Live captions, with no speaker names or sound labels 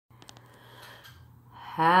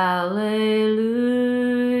Hallelujah,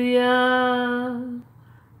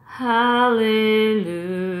 hallelujah,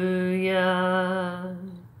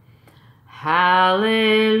 hallelujah,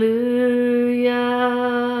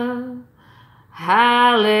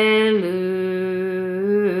 hallelujah.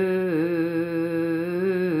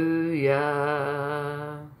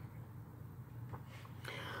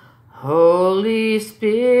 Holy Spirit,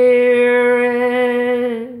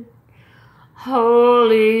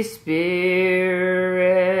 Holy Spirit,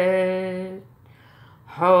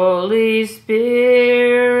 Holy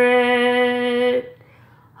Spirit,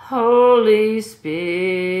 Holy Spirit.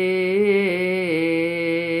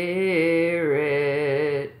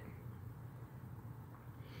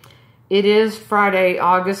 It is Friday,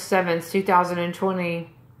 August 7th, 2020,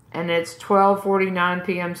 and it's 12:49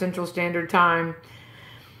 p.m. Central Standard Time.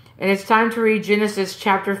 And it's time to read Genesis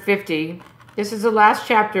chapter 50. This is the last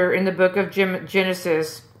chapter in the book of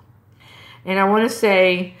Genesis. And I want to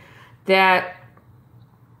say that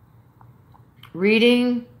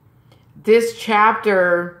reading this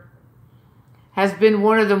chapter has been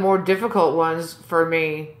one of the more difficult ones for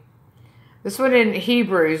me. This one in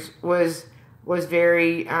Hebrews was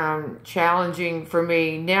very challenging for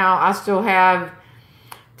me. Now I still have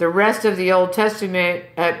the rest of the Old Testament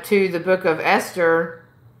up to the book of Esther,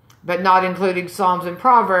 but not including Psalms and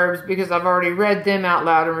Proverbs because I've already read them out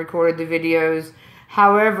loud and recorded the videos.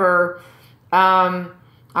 However, I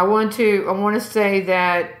want to say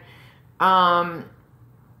that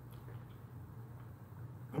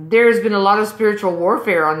there's been a lot of spiritual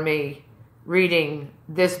warfare on me reading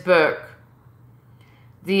this book.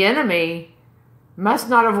 The enemy must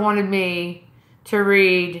not have wanted me to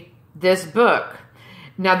read this book.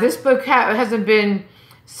 Now, this book hasn't been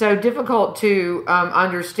so difficult to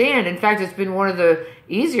understand. In fact, it's been one of the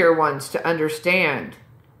easier ones to understand.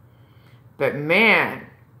 But man,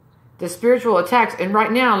 the spiritual attacks, and right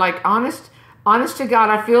now, like honest to God,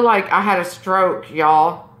 I feel like I had a stroke,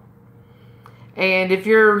 y'all. And if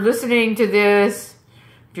you're listening to this,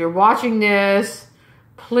 if you're watching this,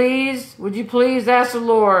 please, would you please ask the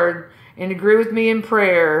Lord and agree with me in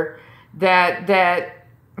prayer that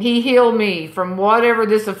He heal me from whatever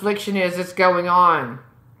this affliction is that's going on.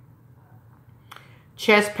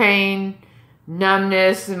 Chest pain,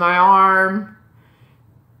 numbness in my arm,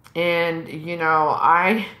 and you know,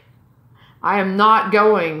 I am not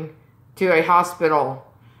going to a hospital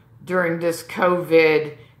during this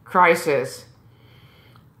COVID crisis.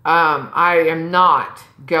 I am not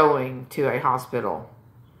going to a hospital.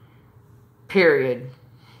 Period.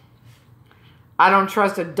 I don't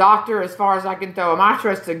trust a doctor as far as I can throw him. I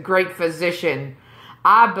trust a great physician.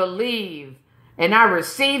 I believe and I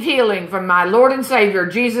receive healing from my Lord and Savior,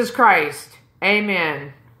 Jesus Christ.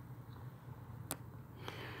 Amen.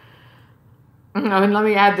 And let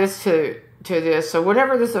me add this to this. So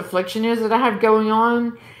whatever this affliction is that I have going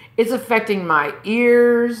on, it's affecting my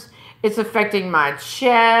ears. It's affecting my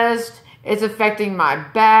chest. It's affecting my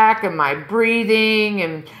back and my breathing.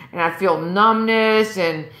 And I feel numbness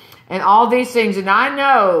and all these things. And I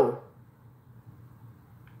know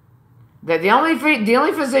that the only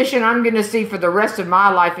physician I'm going to see for the rest of my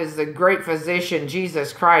life is the great physician,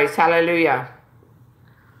 Jesus Christ. Hallelujah.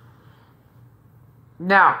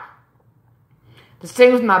 Now, this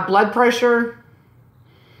thing with my blood pressure,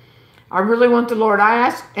 I really want the Lord.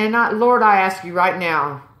 Lord, I ask you right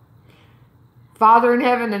now, Father in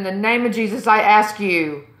heaven, in the name of Jesus, I ask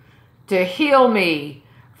you to heal me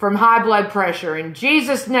from high blood pressure. In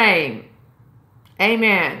Jesus' name,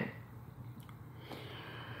 amen.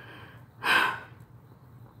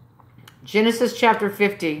 Genesis chapter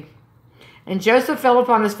 50. And Joseph fell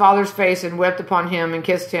upon his father's face and wept upon him and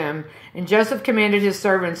kissed him. And Joseph commanded his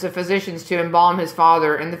servants, the physicians, to embalm his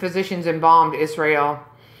father, and the physicians embalmed Israel.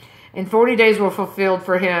 And 40 days were fulfilled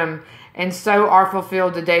for him, and so are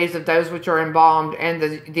fulfilled the days of those which are embalmed, and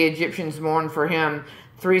the Egyptians mourned for him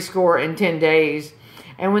 70 days.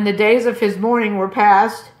 And when the days of his mourning were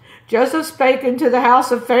past, Joseph spake unto the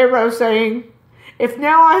house of Pharaoh, saying, If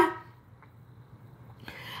now I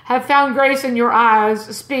have found grace in your eyes,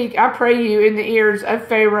 speak, I pray you, in the ears of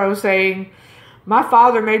Pharaoh, saying, My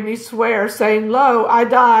father made me swear, saying, Lo, I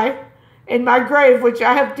die in my grave which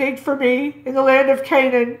I have digged for me in the land of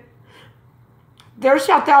Canaan. There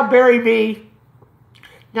shalt thou bury me.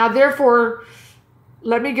 Now therefore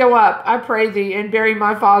let me go up, I pray thee, and bury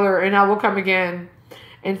my father, and I will come again.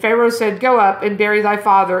 And Pharaoh said, Go up and bury thy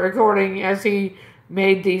father, according as he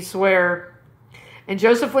made thee swear. And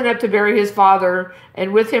Joseph went up to bury his father,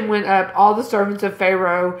 and with him went up all the servants of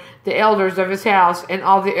Pharaoh, the elders of his house, and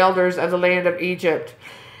all the elders of the land of Egypt.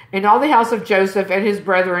 And all the house of Joseph and his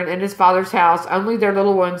brethren and his father's house, only their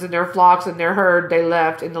little ones and their flocks and their herd they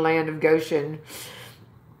left in the land of Goshen.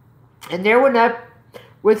 And there went up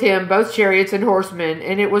with him both chariots and horsemen,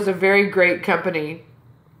 and it was a very great company.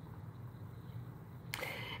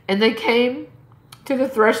 And they came to the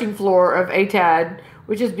threshing floor of Atad,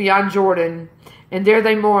 which is beyond Jordan, and there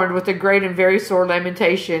they mourned with a great and very sore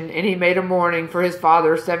lamentation, and he made a mourning for his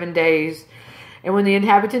father 7 days. And when the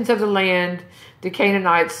inhabitants of the land, the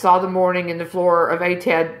Canaanites, saw the mourning in the floor of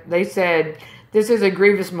Atad, they said, "This is a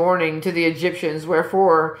grievous mourning to the Egyptians,"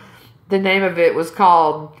 wherefore the name of it was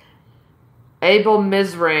called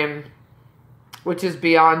Abel-Mizraim, which is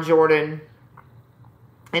beyond Jordan.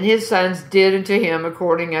 And his sons did unto him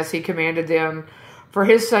according as he commanded them. For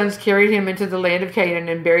his sons carried him into the land of Canaan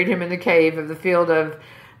and buried him in the cave of the field of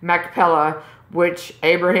Machpelah, which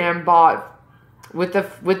Abraham bought with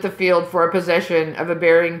the field for a possession of a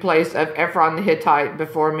burying place of Ephron the Hittite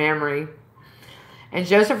before Mamre. And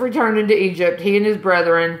Joseph returned into Egypt, he and his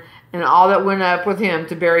brethren, and all that went up with him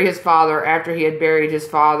to bury his father after he had buried his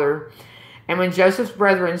father. And when Joseph's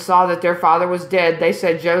brethren saw that their father was dead, they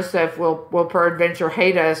said, "Joseph will peradventure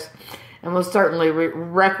hate us, and will certainly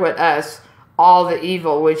requite us all the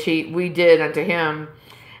evil which we did unto him."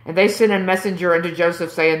 And they sent a messenger unto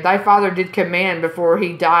Joseph, saying, "Thy father did command before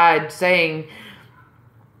he died, saying,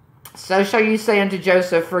 So shall you say unto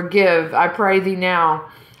Joseph, Forgive, I pray thee now,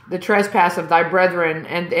 the trespass of thy brethren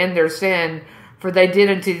and their sin, for they did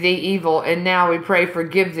unto thee evil. And now we pray,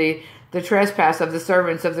 forgive thee the trespass of the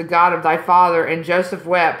servants of the God of thy father." And Joseph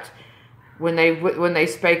wept when they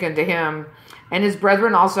spake unto him. And his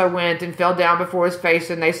brethren also went and fell down before his face,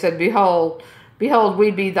 and they said, Behold,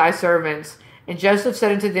 we be thy servants. And Joseph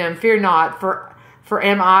said unto them, Fear not, for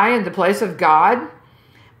am I in the place of God?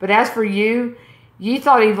 But as for you, ye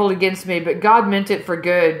thought evil against me, but God meant it for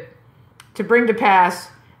good, to bring to pass,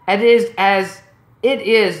 as it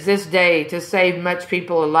is this day, to save much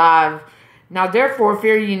people alive. Now therefore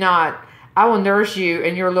fear ye not, I will nourish you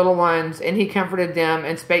and your little ones. And he comforted them,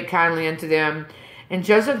 and spake kindly unto them. And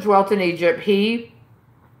Joseph dwelt in Egypt, he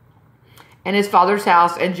and his father's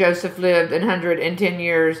house, and Joseph lived 110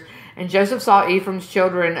 years. And Joseph saw Ephraim's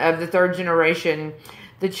children of the third generation.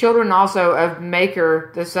 The children also of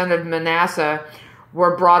Machir, the son of Manasseh,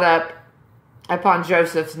 were brought up upon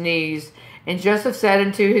Joseph's knees. And Joseph said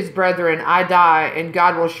unto his brethren, I die, and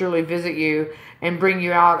God will surely visit you, and bring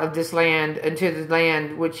you out of this land unto the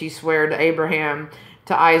land which he sware to Abraham,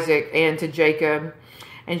 to Isaac, and to Jacob.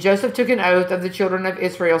 And Joseph took an oath of the children of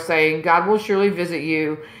Israel, saying, God will surely visit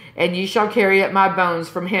you, and ye shall carry up my bones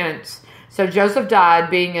from hence. So Joseph died,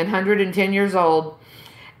 being 110 years old,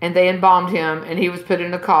 and they embalmed him, and he was put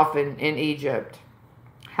in a coffin in Egypt.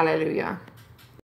 Hallelujah.